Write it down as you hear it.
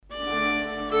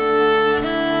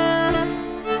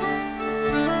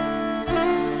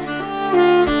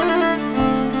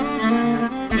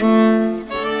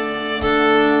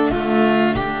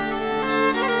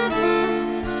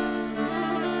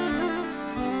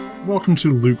Welcome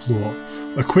to Luke Lore,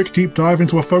 a quick deep dive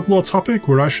into a folklore topic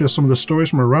where I share some of the stories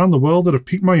from around the world that have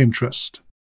piqued my interest.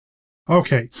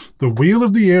 Okay, the wheel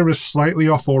of the year is slightly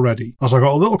off already, as I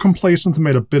got a little complacent and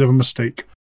made a bit of a mistake.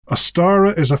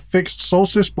 Ostara is a fixed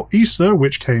solstice, but Easter,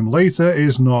 which came later,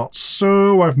 is not,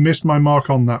 so I've missed my mark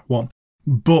on that one.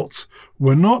 But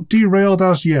we're not derailed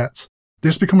as yet.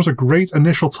 This becomes a great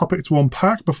initial topic to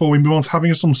unpack before we move on to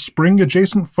having some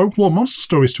spring-adjacent folklore monster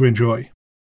stories to enjoy.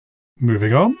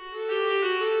 Moving on.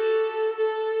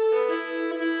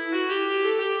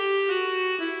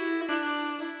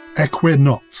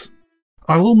 Equinot.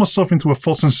 I lulled myself into a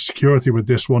false sense of security with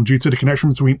this one due to the connection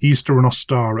between Easter and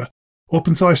Ostara, up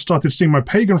until I started seeing my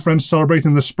pagan friends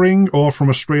celebrating the spring or from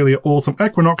Australia autumn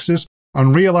equinoxes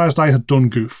and realised I had done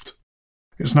goofed.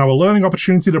 It's now a learning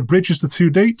opportunity that bridges the two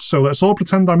dates, so let's all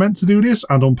pretend I meant to do this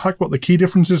and unpack what the key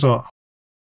differences are.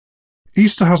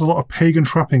 Easter has a lot of pagan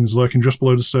trappings lurking just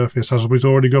below the surface, as we've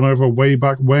already gone over way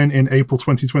back when in April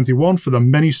 2021 for the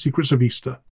many secrets of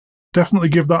Easter. Definitely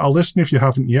give that a listen if you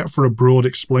haven't yet for a broad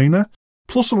explainer,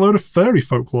 plus a load of fairy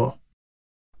folklore.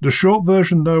 The short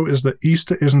version though is that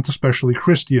Easter isn't especially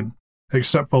Christian,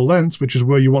 except for Lent, which is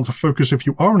where you want to focus if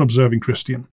you are an observing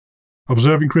Christian.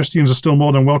 Observing Christians are still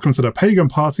more than welcome to the pagan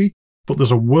party, but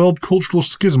there's a world cultural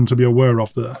schism to be aware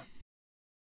of there.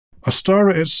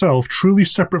 Ostara itself, truly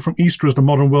separate from Easter as the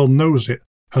modern world knows it,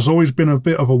 has always been a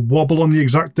bit of a wobble on the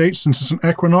exact date since it's an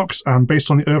equinox and based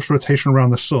on the Earth's rotation around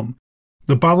the Sun.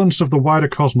 The balance of the wider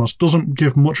cosmos doesn't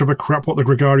give much of a crap what the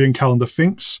Gregorian calendar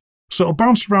thinks, so it'll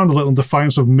bounce around a little in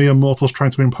defiance of mere mortals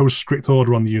trying to impose strict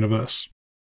order on the universe.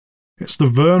 It's the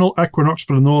vernal equinox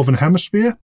for the northern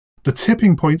hemisphere, the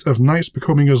tipping point of nights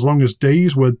becoming as long as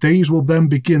days, where days will then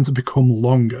begin to become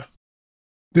longer.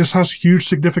 This has huge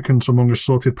significance among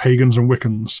assorted pagans and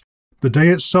Wiccans. The day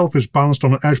itself is balanced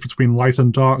on an edge between light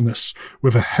and darkness,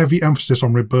 with a heavy emphasis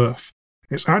on rebirth.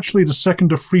 It's actually the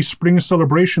second of 3 spring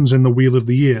celebrations in the Wheel of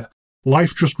the Year,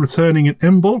 life just returning in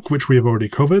Imbolc, which we have already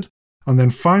covered, and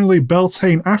then finally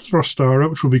Beltane after Ostara,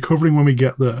 which we'll be covering when we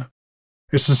get there.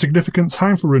 It's a significant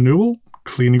time for renewal,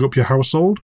 cleaning up your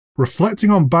household,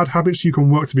 reflecting on bad habits you can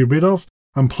work to be rid of,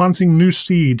 and planting new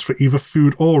seeds for either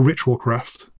food or ritual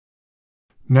craft.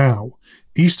 Now,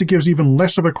 Easter gives even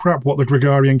less of a crap what the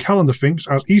Gregorian calendar thinks,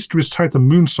 as Easter is tied to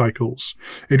moon cycles.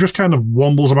 It just kind of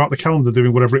wombles about the calendar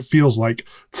doing whatever it feels like,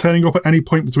 turning up at any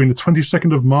point between the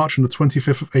 22nd of March and the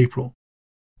 25th of April.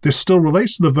 This still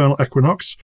relates to the vernal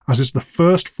equinox, as it's the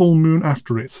first full moon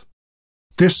after it.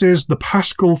 This is the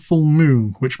Paschal full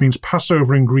moon, which means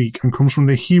Passover in Greek and comes from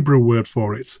the Hebrew word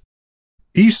for it.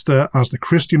 Easter, as the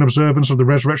Christian observance of the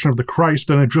resurrection of the Christ,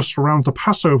 then adjusts around the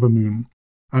Passover moon,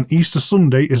 and Easter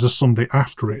Sunday is the Sunday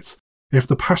after it. If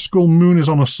the Paschal moon is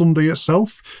on a Sunday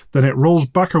itself, then it rolls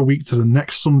back a week to the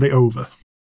next Sunday over.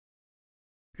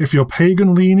 If you're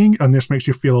pagan leaning and this makes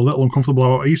you feel a little uncomfortable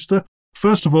about Easter,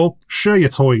 first of all, share your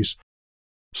toys.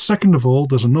 Second of all,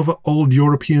 there's another old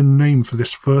European name for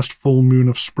this first full moon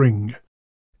of spring.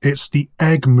 It's the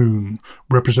egg moon,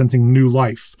 representing new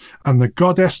life, and the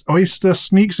goddess Oyster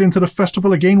sneaks into the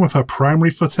festival again with her primary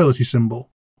fertility symbol.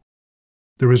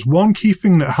 There is one key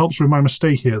thing that helps with my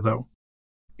mistake here though.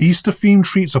 Easter-themed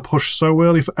treats are pushed so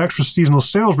early for extra seasonal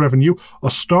sales revenue,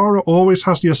 Ostara always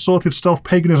has the assorted stealth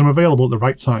paganism available at the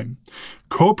right time.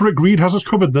 Corporate greed has us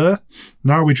covered there.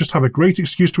 Now we just have a great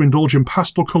excuse to indulge in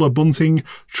pastel colour bunting,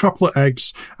 chocolate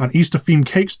eggs, and Easter-themed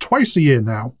cakes twice a year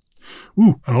now.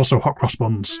 Ooh, and also hot cross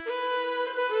buns.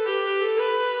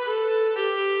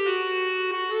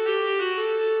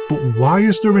 But why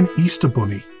is there an Easter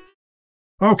bunny?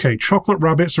 Okay, chocolate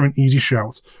rabbits are an easy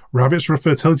shout. Rabbits are a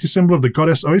fertility symbol of the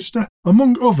goddess Oyster,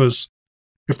 among others.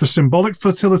 If the symbolic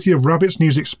fertility of rabbits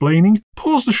needs explaining,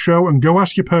 pause the show and go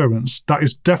ask your parents. That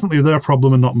is definitely their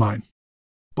problem and not mine.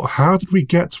 But how did we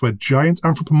get to a giant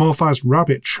anthropomorphized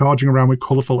rabbit charging around with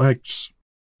colourful eggs?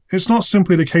 It's not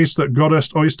simply the case that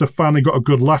goddess Oyster finally got a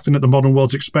good laugh in at the modern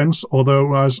world's expense,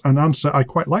 although as an answer I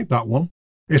quite like that one.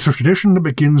 It's a tradition that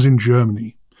begins in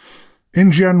Germany.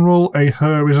 In general, a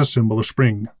hare is a symbol of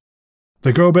spring.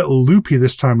 They go a bit loopy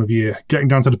this time of year, getting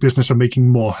down to the business of making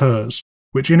more hares,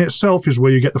 which in itself is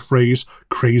where you get the phrase,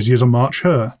 crazy as a March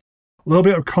hare. A little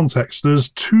bit of context, there's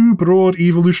 2 broad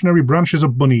evolutionary branches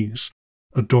of bunnies,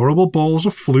 adorable balls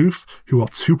of floof who are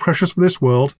too precious for this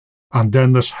world, and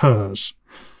then there's hares.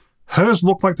 Hares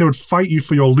look like they would fight you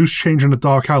for your loose change in a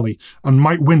dark alley, and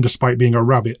might win despite being a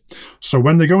rabbit, so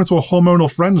when they go into a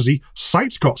hormonal frenzy,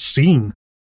 sights got seen.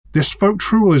 This folk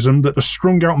truism that the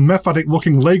strung-out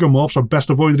meth-addict-looking Legomorphs are best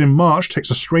avoided in March takes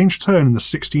a strange turn in the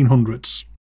 1600s.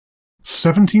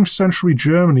 17th century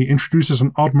Germany introduces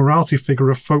an odd morality figure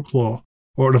of folklore,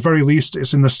 or at the very least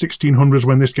it's in the 1600s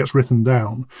when this gets written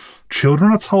down,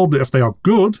 children are told that if they are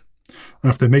good,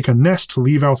 and if they make a nest to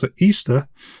leave out at Easter,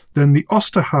 then the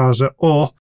Osterhase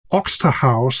or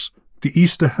Osterhaus, the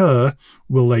Easter hare,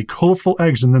 will lay colourful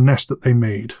eggs in the nest that they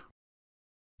made.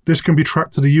 This can be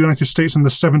tracked to the United States in the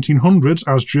 1700s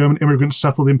as German immigrants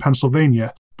settled in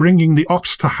Pennsylvania, bringing the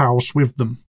Osterhaus with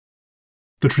them.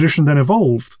 The tradition then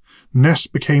evolved. Nests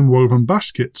became woven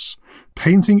baskets.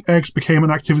 Painting eggs became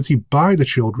an activity by the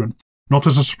children, not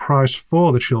as a surprise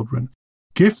for the children.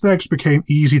 Gift eggs became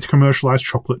easy to commercialise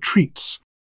chocolate treats.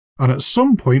 And at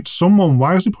some point, someone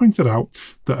wisely pointed out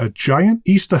that a giant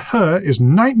Easter hare is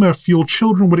nightmare fuel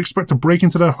children would expect to break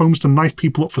into their homes to knife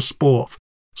people up for sport,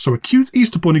 so a cute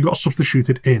Easter bunny got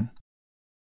substituted in.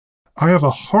 I have a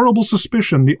horrible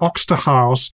suspicion the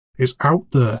Osterhaus is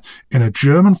out there in a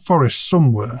German forest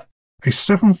somewhere, a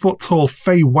 7-foot-tall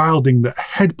fey wilding that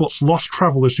headbutts lost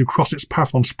travellers who cross its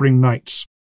path on spring nights.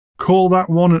 Call that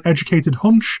one an educated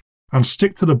hunch, and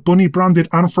stick to the bunny-branded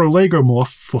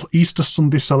Anthro-Legomorph for Easter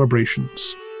Sunday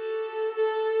celebrations.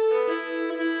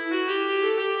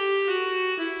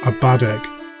 A bad egg.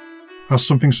 As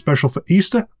something special for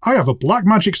Easter, I have a black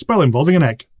magic spell involving an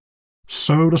egg.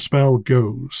 So the spell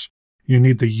goes. You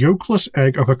need the yolkless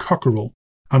egg of a cockerel,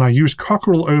 and I use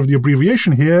cockerel over the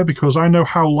abbreviation here because I know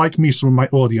how like me some of my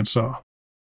audience are.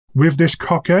 With this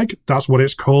cock egg, that's what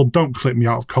it's called, don't clip me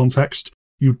out of context,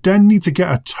 you then need to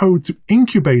get a toad to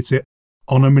incubate it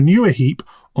on a manure heap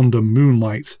under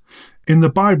moonlight. In the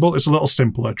Bible, it's a little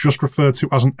simpler, just referred to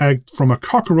as an egg from a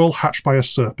cockerel hatched by a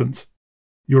serpent.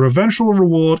 Your eventual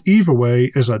reward, either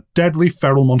way, is a deadly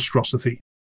feral monstrosity.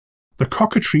 The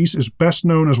cockatrice is best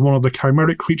known as one of the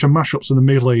chimeric creature mashups in the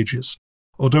Middle Ages,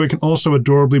 although it can also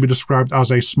adorably be described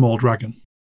as a small dragon.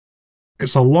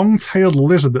 It's a long-tailed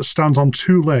lizard that stands on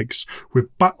 2 legs,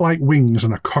 with bat-like wings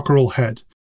and a cockerel head.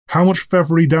 How much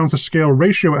feathery down-to-scale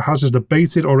ratio it has is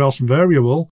debated or else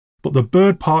variable, but the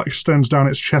bird part extends down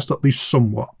its chest at least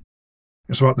somewhat.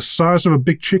 It's about the size of a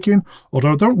big chicken,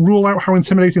 although don't rule out how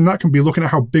intimidating that can be looking at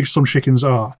how big some chickens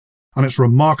are, and it's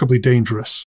remarkably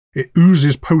dangerous. It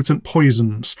oozes potent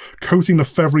poisons, coating the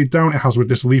feathery down it has with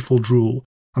this lethal drool,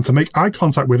 and to make eye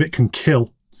contact with it can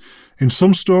kill. In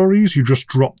some stories, you just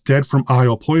drop dead from eye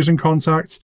or poison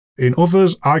contact. In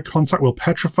others, eye contact will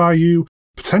petrify you,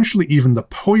 potentially even the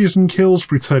poison kills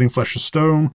through turning flesh to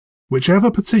stone.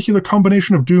 Whichever particular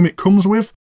combination of doom it comes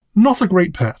with, not a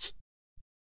great pet.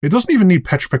 It doesn't even need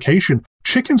petrification.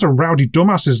 Chickens are rowdy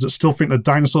dumbasses that still think that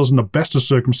dinosaurs in the best of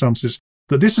circumstances.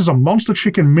 That this is a monster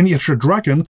chicken miniature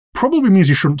dragon probably means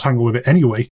you shouldn't tangle with it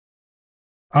anyway.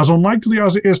 As unlikely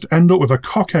as it is to end up with a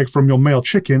cock egg from your male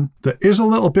chicken, there is a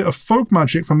little bit of folk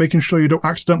magic for making sure you don't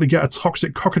accidentally get a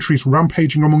toxic cockatrice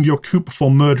rampaging among your coop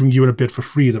before murdering you in a bid for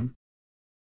freedom.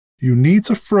 You need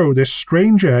to throw this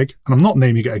strange egg, and I'm not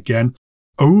naming it again,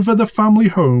 over the family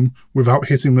home without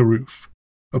hitting the roof.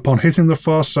 Upon hitting the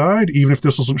far side, even if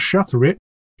this doesn't shatter it,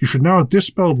 you should now have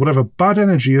dispelled whatever bad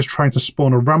energy is trying to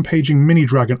spawn a rampaging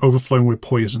mini-dragon overflowing with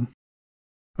poison.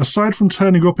 Aside from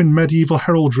turning up in medieval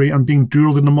heraldry and being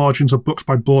doodled in the margins of books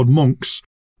by bored monks,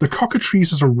 the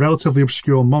cockatrice is a relatively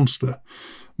obscure monster.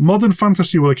 Modern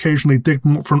fantasy will occasionally dig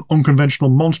them up for an unconventional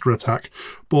monster attack,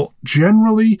 but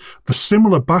generally, the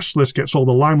similar basilisk gets all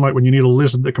the limelight when you need a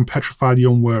lizard that can petrify the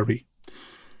unwary.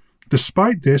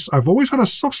 Despite this, I've always had a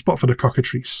soft spot for the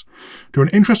cockatrice. They're an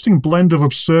interesting blend of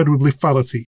absurd with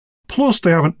lethality. Plus,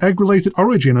 they have an egg-related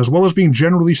origin as well as being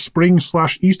generally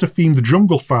spring/Easter-themed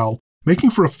jungle fowl,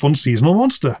 making for a fun seasonal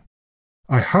monster.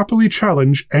 I happily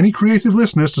challenge any creative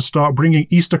listeners to start bringing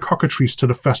Easter cockatrice to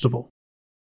the festival.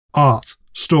 Art,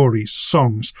 stories,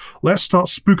 songs. Let's start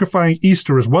spookifying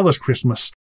Easter as well as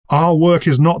Christmas. Our work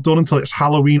is not done until it's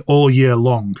Halloween all year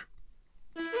long.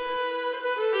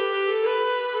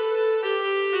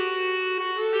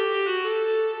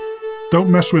 Don't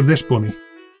mess with this bunny.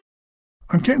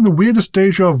 I'm getting the weirdest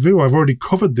deja vu. I've already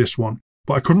covered this one,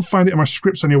 but I couldn't find it in my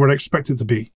scripts anywhere I expect it to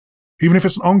be. Even if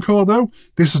it's an encore though,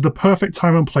 this is the perfect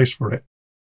time and place for it.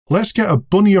 Let's get a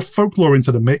bunny of folklore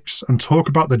into the mix and talk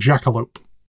about the jackalope.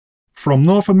 From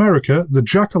North America, the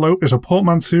jackalope is a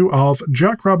portmanteau of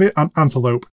jackrabbit and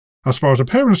antelope. As far as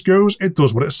appearance goes, it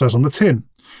does what it says on the tin.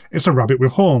 It's a rabbit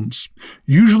with horns.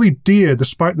 Usually deer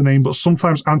despite the name, but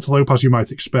sometimes antelope as you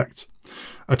might expect.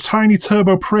 A tiny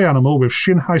turbo prey animal with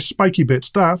shin-high spiky bits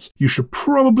that you should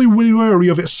probably be wary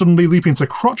of it suddenly leaping to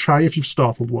crotch high if you've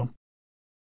startled one.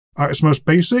 At its most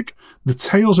basic, the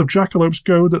tales of jackalopes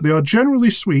go that they are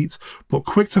generally sweet, but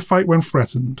quick to fight when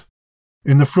threatened.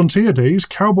 In the frontier days,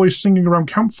 cowboys singing around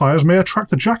campfires may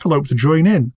attract a jackalope to join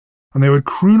in, and they would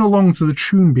croon along to the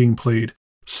tune being played,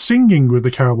 singing with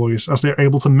the cowboys as they are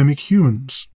able to mimic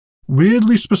humans,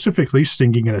 weirdly specifically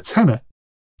singing in a tenor.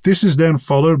 This is then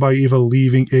followed by either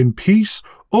leaving in peace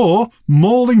or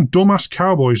mauling dumbass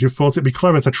cowboys who thought it'd be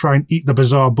clever to try and eat the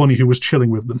bizarre bunny who was chilling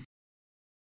with them.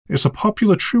 It's a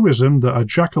popular truism that a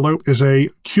jackalope is a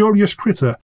curious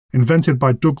critter invented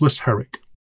by Douglas Herrick,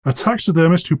 a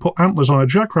taxidermist who put antlers on a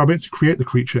jackrabbit to create the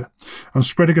creature, and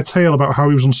spreading a tale about how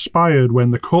he was inspired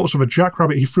when the corpse of a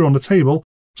jackrabbit he threw on the table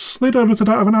slid over to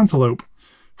that of an antelope,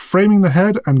 framing the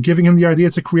head and giving him the idea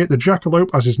to create the jackalope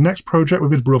as his next project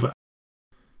with his brother.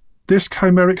 This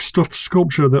chimeric stuffed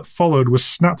sculpture that followed was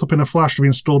snapped up in a flash to be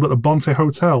installed at the Bonte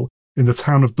Hotel in the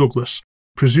town of Douglas,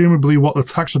 presumably what the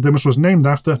taxidermist was named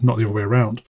after, not the other way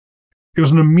around. It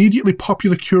was an immediately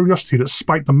popular curiosity that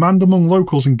spiked demand among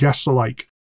locals and guests alike,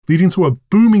 leading to a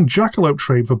booming jackalope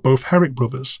trade for both Herrick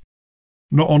brothers.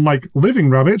 Not unlike living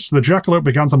rabbits, the jackalope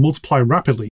began to multiply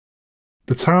rapidly.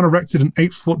 The town erected an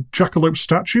 8-foot jackalope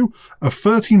statue, a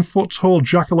 13-foot-tall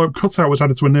jackalope cutout was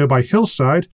added to a nearby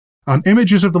hillside, and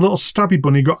images of the little stabby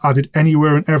bunny got added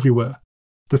anywhere and everywhere.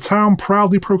 The town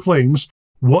proudly proclaims,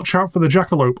 "Watch out for the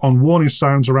jackalope" on warning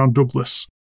signs around Douglas.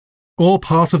 All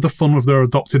part of the fun with their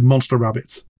adopted monster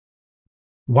rabbit.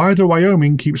 Wider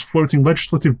Wyoming keeps floating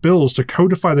legislative bills to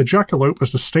codify the jackalope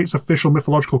as the state's official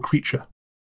mythological creature.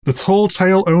 The tall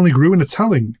tale only grew in the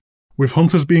telling, with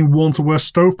hunters being warned to wear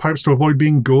stovepipes to avoid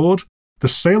being gored, the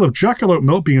sale of jackalope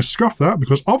milk being scoffed at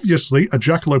because obviously a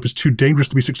jackalope is too dangerous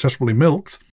to be successfully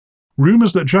milked,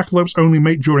 rumours that jackalopes only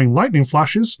mate during lightning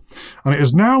flashes, and it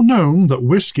is now known that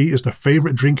whiskey is the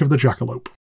favourite drink of the jackalope.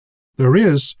 There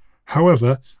is,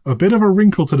 however, a bit of a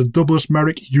wrinkle to the Douglas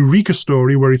Merrick Eureka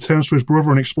story where he turns to his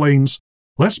brother and explains,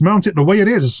 "Let's mount it the way it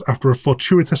is," after a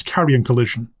fortuitous carrion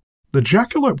collision. The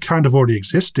jackalope kind of already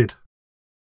existed.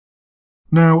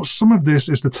 Now, some of this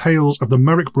is the tales of the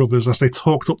Merrick brothers as they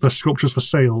talked up their sculptures for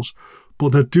sales,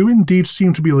 but there do indeed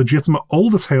seem to be legitimate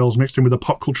older tales mixed in with the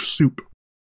pop culture soup.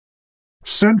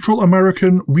 Central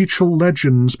American Weechel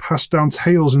legends pass down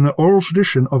tales in the oral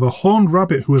tradition of a horned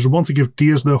rabbit who was wont to give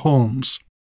deers their horns,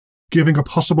 giving a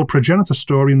possible progenitor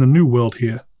story in the New World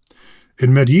here.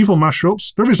 In medieval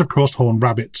mashups, there is of course horned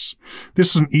rabbits.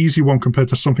 This is an easy one compared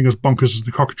to something as bonkers as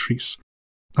the cockatrice.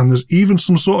 And there's even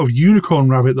some sort of unicorn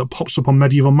rabbit that pops up on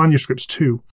medieval manuscripts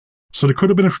too, so there could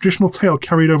have been a traditional tale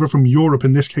carried over from Europe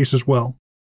in this case as well.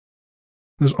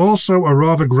 There's also a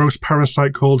rather gross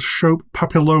parasite called Shope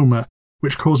papilloma,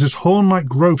 which causes horn-like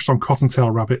growths on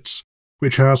cottontail rabbits,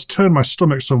 which has turned my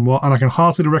stomach somewhat, and I can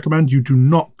heartily recommend you do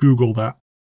not Google that.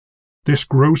 This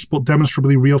gross but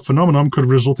demonstrably real phenomenon could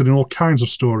have resulted in all kinds of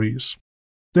stories.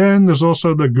 Then there's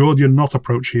also the Gordian knot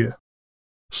approach here.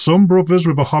 Some brothers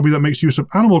with a hobby that makes use of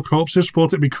animal corpses thought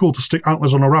it'd be cool to stick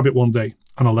antlers on a rabbit one day,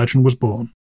 and a legend was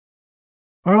born.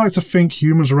 I like to think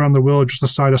humans around the world just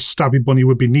decide a stabby bunny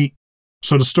would be neat,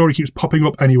 so the story keeps popping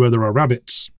up anywhere there are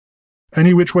rabbits.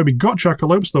 Any which way we got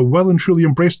jackalopes, they're well and truly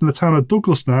embraced in the town of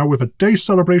Douglas now, with a day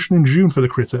celebration in June for the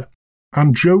critter.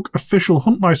 And joke official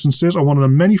hunt licenses are one of the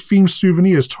many themed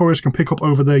souvenirs tourists can pick up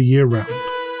over there year-round.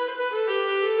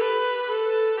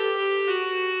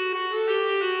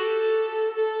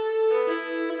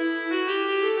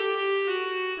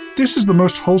 This is the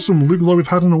most wholesome Luke lore we've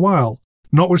had in a while,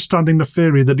 notwithstanding the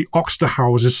theory that the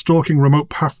Oxterhouse is stalking remote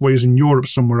pathways in Europe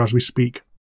somewhere as we speak.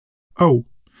 Oh,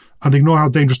 and ignore how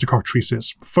dangerous the cockatrice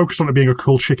is. Focus on it being a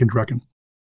cool chicken dragon.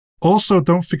 Also,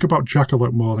 don't think about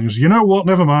jackalope maulings. You know what?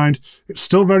 Never mind. It's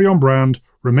still very on brand.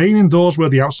 Remain indoors where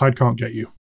the outside can't get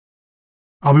you.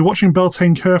 I'll be watching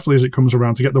Beltane carefully as it comes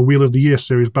around to get the Wheel of the Year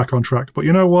series back on track, but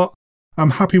you know what?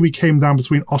 I'm happy we came down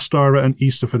between Ostara and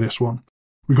Easter for this one.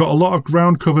 We got a lot of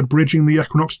ground covered bridging the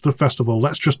equinox to the festival.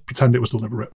 Let's just pretend it was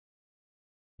deliberate.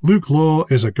 Luke Lore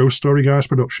is a Ghost Story Guys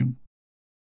production.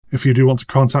 If you do want to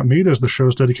contact me, there's the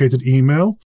show's dedicated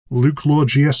email,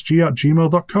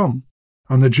 lukeloregsg@gmail.com,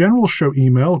 and the general show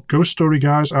email,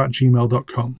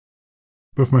 ghoststoryguys@gmail.com.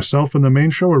 Both myself and the main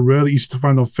show are really easy to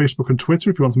find on Facebook and Twitter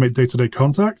if you want to make day-to-day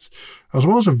contact, as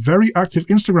well as a very active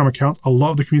Instagram account a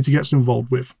lot of the community gets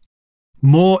involved with.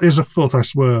 More is afoot, I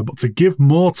swear, but to give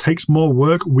more takes more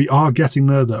work. We are getting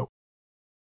there, though.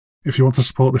 If you want to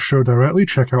support the show directly,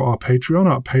 check out our Patreon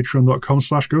at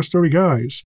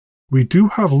patreon.com/ghoststoryguys. We do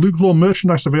have Luke Lore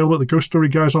merchandise available at the Ghost Story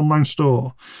Guys online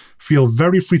store. Feel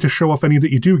very free to show off any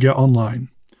that you do get online.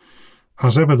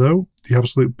 As ever, though, the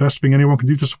absolute best thing anyone can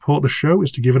do to support the show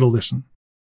is to give it a listen.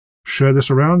 Share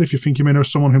this around if you think you may know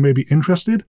someone who may be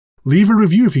interested. Leave a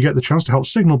review if you get the chance to help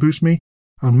signal boost me.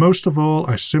 And most of all,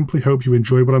 I simply hope you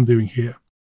enjoy what I'm doing here.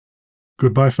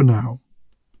 Goodbye for now.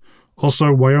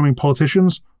 Also, Wyoming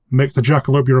politicians, make the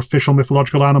jackalope your official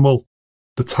mythological animal.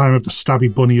 The time of the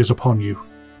stabby bunny is upon you.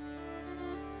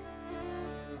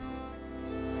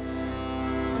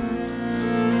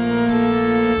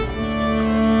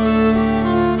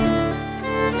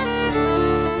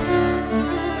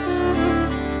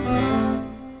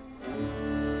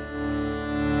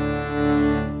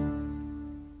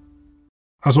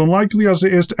 As unlikely as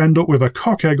it is to end up with a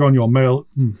cock egg on your mail...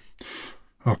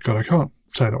 Oh God, I can't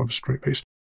say that with a straight face.